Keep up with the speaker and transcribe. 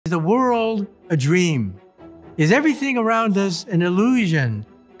the world a dream? Is everything around us an illusion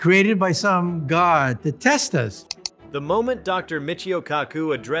created by some god to test us? The moment Dr. Michio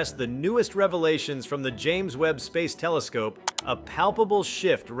Kaku addressed the newest revelations from the James Webb Space Telescope, a palpable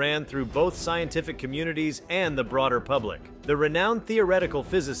shift ran through both scientific communities and the broader public. The renowned theoretical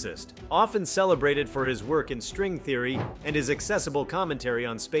physicist, often celebrated for his work in string theory and his accessible commentary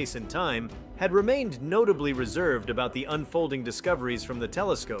on space and time, had remained notably reserved about the unfolding discoveries from the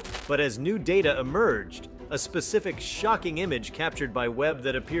telescope. But as new data emerged, a specific shocking image captured by Webb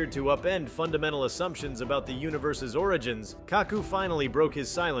that appeared to upend fundamental assumptions about the universe's origins, Kaku finally broke his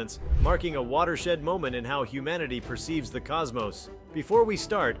silence, marking a watershed moment in how humanity perceives the cosmos. Before we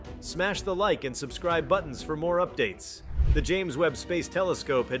start, smash the like and subscribe buttons for more updates. The James Webb Space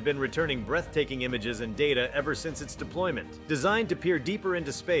Telescope had been returning breathtaking images and data ever since its deployment. Designed to peer deeper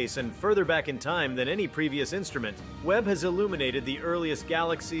into space and further back in time than any previous instrument, Webb has illuminated the earliest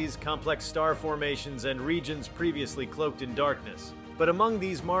galaxies, complex star formations, and regions previously cloaked in darkness. But among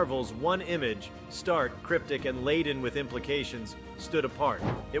these marvels, one image, stark, cryptic, and laden with implications, stood apart.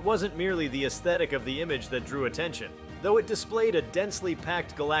 It wasn't merely the aesthetic of the image that drew attention, though it displayed a densely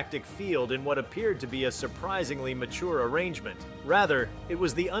packed galactic field in what appeared to be a surprisingly mature arrangement. Rather, it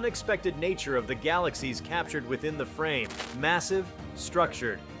was the unexpected nature of the galaxies captured within the frame, massive,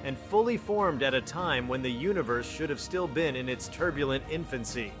 structured, and fully formed at a time when the universe should have still been in its turbulent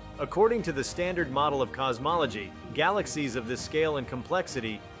infancy. According to the standard model of cosmology, galaxies of this scale and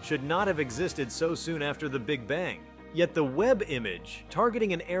complexity should not have existed so soon after the Big Bang. Yet the Webb image,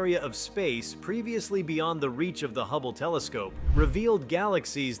 targeting an area of space previously beyond the reach of the Hubble telescope, revealed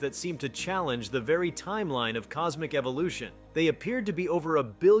galaxies that seemed to challenge the very timeline of cosmic evolution. They appeared to be over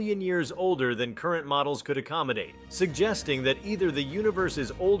 1 billion years older than current models could accommodate, suggesting that either the universe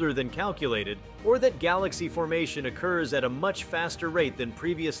is older than calculated, or that galaxy formation occurs at a much faster rate than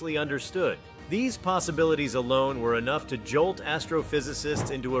previously understood. These possibilities alone were enough to jolt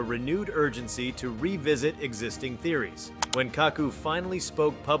astrophysicists into a renewed urgency to revisit existing theories. When Kaku finally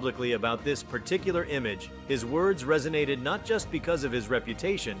spoke publicly about this particular image, his words resonated not just because of his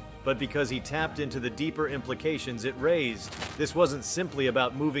reputation, but because he tapped into the deeper implications it raised. This wasn't simply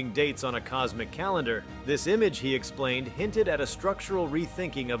about moving dates on a cosmic calendar. This image, he explained, hinted at a structural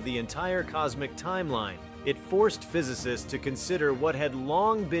rethinking of the entire cosmic timeline. It forced physicists to consider what had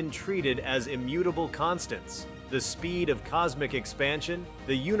long been treated as immutable constants: the speed of cosmic expansion,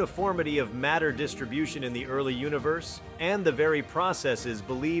 the uniformity of matter distribution in the early universe, and the very processes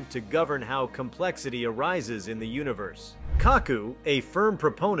believed to govern how complexity arises in the universe. Kaku, a firm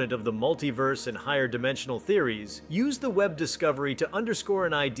proponent of the multiverse and higher dimensional theories, used the Webb discovery to underscore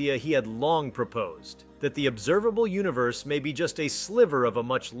an idea he had long proposed: that the observable universe may be just a sliver of a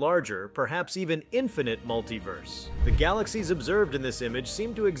much larger, perhaps even infinite multiverse. The galaxies observed in this image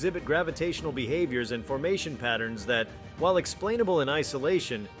seem to exhibit gravitational behaviors and formation patterns that, while explainable in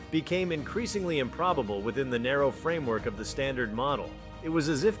isolation, became increasingly improbable within the narrow framework of the standard model. It was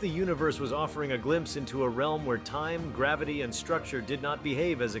as if the universe was offering a glimpse into a realm where time, gravity, and structure did not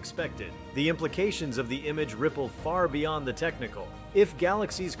behave as expected. The implications of the image ripple far beyond the technical. If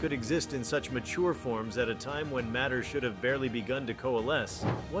galaxies could exist in such mature forms at a time when matter should have barely begun to coalesce,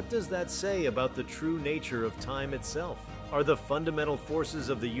 what does that say about the true nature of time itself? Are the fundamental forces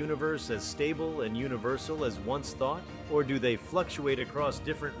of the universe as stable and universal as once thought, or do they fluctuate across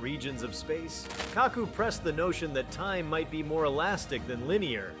different regions of space? Kaku pressed the notion that time might be more elastic than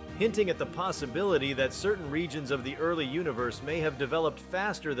linear, hinting at the possibility that certain regions of the early universe may have developed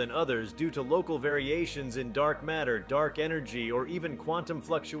faster than others due to local variations in dark matter, dark energy, or even quantum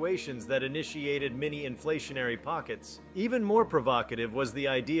fluctuations that initiated mini-inflationary pockets. Even more provocative was the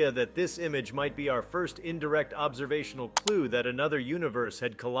idea that this image might be our first indirect observational clue that another universe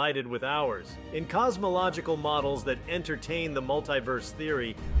had collided with ours. In cosmological models that entertain the multiverse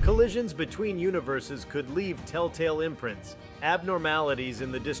theory, collisions between universes could leave telltale imprints: abnormalities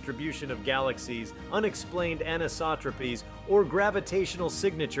in the distribution of galaxies, unexplained anisotropies, or gravitational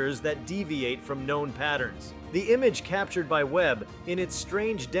signatures that deviate from known patterns. The image captured by Webb, in its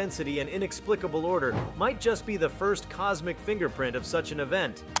strange density and inexplicable order, might just be the first cosmic fingerprint of such an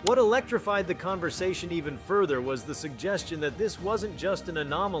event. What electrified the conversation even further was the suggestion that this wasn't just an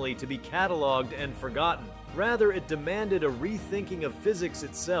anomaly to be cataloged and forgotten. Rather, it demanded a rethinking of physics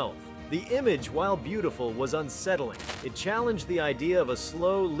itself. The image, while beautiful, was unsettling. It challenged the idea of a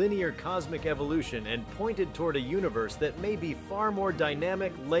slow, linear cosmic evolution and pointed toward a universe that may be far more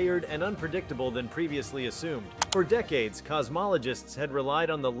dynamic, layered, and unpredictable than previously assumed. For decades, cosmologists had relied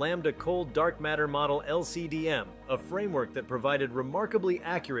on the lambda cold dark matter model LCDM, a framework that provided remarkably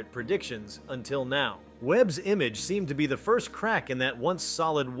accurate predictions until now. Webb's image seemed to be the first crack in that once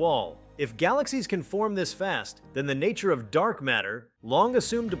solid wall. If galaxies can form this fast, then the nature of dark matter, long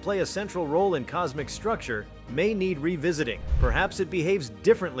assumed to play a central role in cosmic structure, may need revisiting. Perhaps it behaves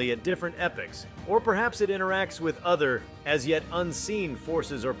differently at different epochs, or perhaps it interacts with other, as yet unseen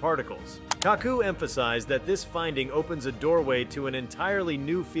forces or particles. Kaku emphasized that this finding opens a doorway to an entirely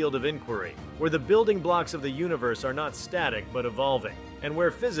new field of inquiry, where the building blocks of the universe are not static but evolving, and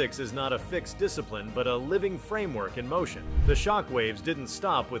where physics is not a fixed discipline but a living framework in motion. The shockwaves didn't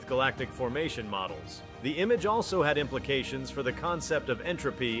stop with galactic formation models. The image also had implications for the concept of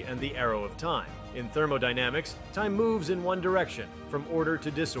entropy and the arrow of time. In thermodynamics, time moves in one direction, from order to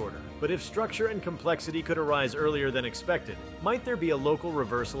disorder. But if structure and complexity could arise earlier than expected, might there be a local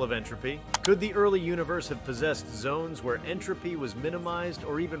reversal of entropy? Could the early universe have possessed zones where entropy was minimized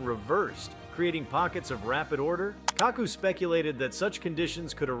or even reversed, creating pockets of rapid order? Kaku speculated that such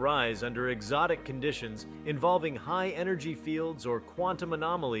conditions could arise under exotic conditions involving high energy fields or quantum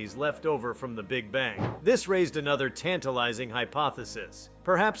anomalies left over from the Big Bang. This raised another tantalizing hypothesis.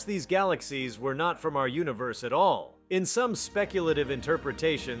 Perhaps these galaxies were not from our universe at all. In some speculative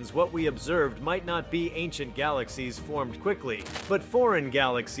interpretations, what we observed might not be ancient galaxies formed quickly, but foreign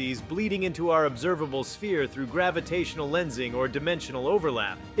galaxies bleeding into our observable sphere through gravitational lensing or dimensional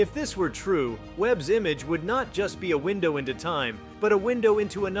overlap. If this were true, Webb's image would not just be a window into time, but a window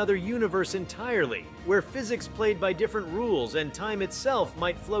into another universe entirely, where physics played by different rules and time itself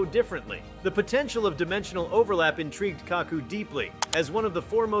might flow differently. The potential of dimensional overlap intrigued Kaku deeply. As one of the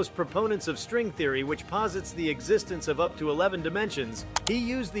foremost proponents of string theory, which posits the existence of up to 11 dimensions, he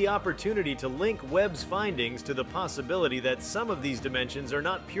used the opportunity to link Webb's findings to the possibility that some of these dimensions are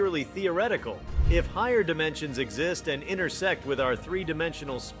not purely theoretical. If higher dimensions exist and intersect with our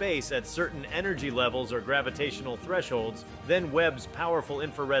three-dimensional space at certain energy levels or gravitational thresholds, then Webb's powerful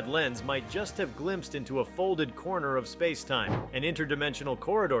infrared lens might just have glimpsed into a folded corner of space-time, an interdimensional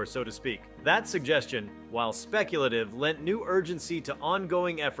corridor, so to speak. That suggestion, while speculative, lent new urgency to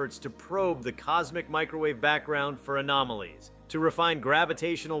ongoing efforts to probe the cosmic microwave background for anomalies, to refine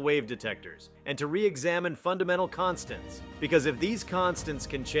gravitational wave detectors, and to re-examine fundamental constants. Because if these constants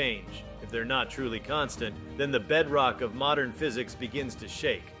can change, if they're not truly constant, then the bedrock of modern physics begins to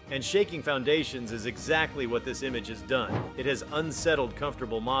shake. And shaking foundations is exactly what this image has done. It has unsettled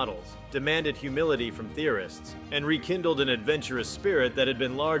comfortable models, demanded humility from theorists, and rekindled an adventurous spirit that had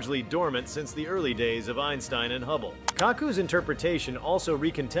been largely dormant since the early days of Einstein and Hubble. Kaku's interpretation also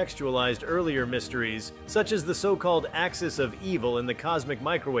recontextualized earlier mysteries, such as the so-called axis of evil in the cosmic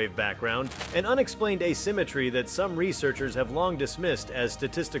microwave background, an unexplained asymmetry that some researchers have long dismissed as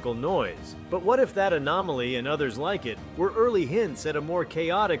statistical noise. But what if that anomaly and others like it were early hints at a more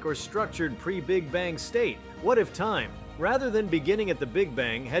chaotic or structured pre-Big Bang state? What if time, rather than beginning at the Big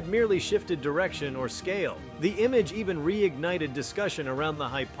Bang, had merely shifted direction or scale? The image even reignited discussion around the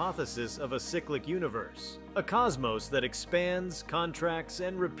hypothesis of a cyclic universe, a cosmos that expands, contracts,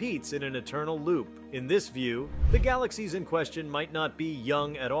 and repeats in an eternal loop. In this view, the galaxies in question might not be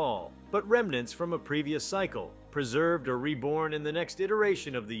young at all, but remnants from a previous cycle, preserved or reborn in the next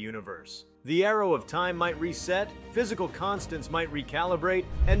iteration of the universe. The arrow of time might reset, physical constants might recalibrate,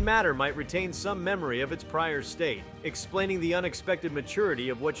 and matter might retain some memory of its prior state, explaining the unexpected maturity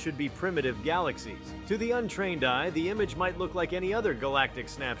of what should be primitive galaxies. To the untrained eye, the image might look like any other galactic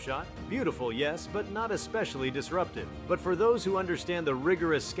snapshot. Beautiful, yes, but not especially disruptive. But for those who understand the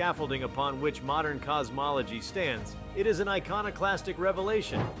rigorous scaffolding upon which modern cosmology stands, it is an iconoclastic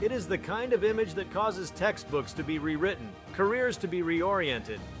revelation. It is the kind of image that causes textbooks to be rewritten, careers to be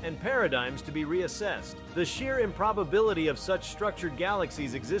reoriented, and paradigms to be reassessed. The sheer improbability of such structured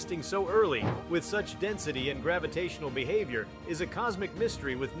galaxies existing so early, with such density and gravitational behavior, is a cosmic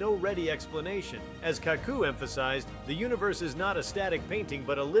mystery with no ready explanation. As Kaku emphasized, the universe is not a static painting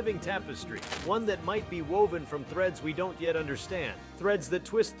but a living tapestry, one that might be woven from threads we don't yet understand, threads that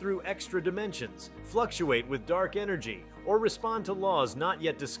twist through extra dimensions, fluctuate with dark energy, or respond to laws not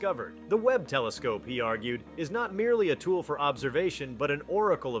yet discovered. The Webb telescope, he argued, is not merely a tool for observation but an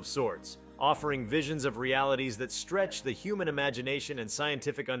oracle of sorts, offering visions of realities that stretch the human imagination and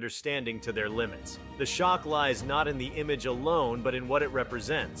scientific understanding to their limits. The shock lies not in the image alone but in what it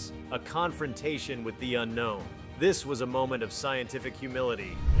represents, a confrontation with the unknown. This was a moment of scientific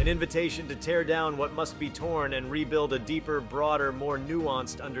humility, an invitation to tear down what must be torn and rebuild a deeper, broader, more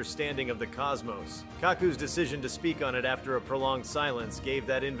nuanced understanding of the cosmos. Kaku's decision to speak on it after a prolonged silence gave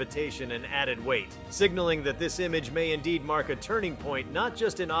that invitation an added weight, signaling that this image may indeed mark a turning point not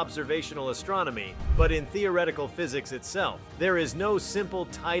just in observational astronomy, but in theoretical physics itself. There is no simple,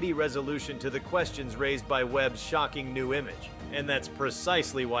 tidy resolution to the questions raised by Webb's shocking new image, and that's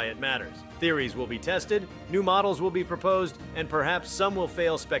precisely why it matters. Theories will be tested, new models will be proposed, and perhaps some will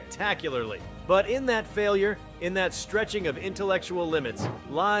fail spectacularly. But in that failure, in that stretching of intellectual limits,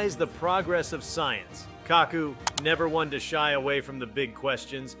 lies the progress of science. Kaku, never one to shy away from the big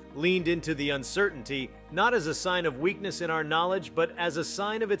questions, leaned into the uncertainty, not as a sign of weakness in our knowledge, but as a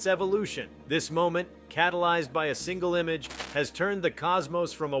sign of its evolution. This moment, catalyzed by a single image, has turned the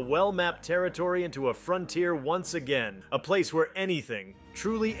cosmos from a well-mapped territory into a frontier once again, a place where anything,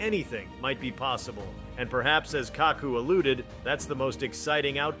 truly anything, might be possible. And perhaps, as Kaku alluded, that's the most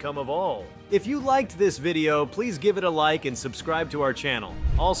exciting outcome of all. If you liked this video, please give it a like and subscribe to our channel.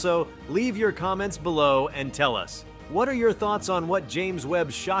 Also, leave your comments below and tell us, what are your thoughts on what James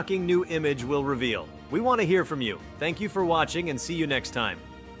Webb's shocking new image will reveal? We want to hear from you. Thank you for watching and see you next time.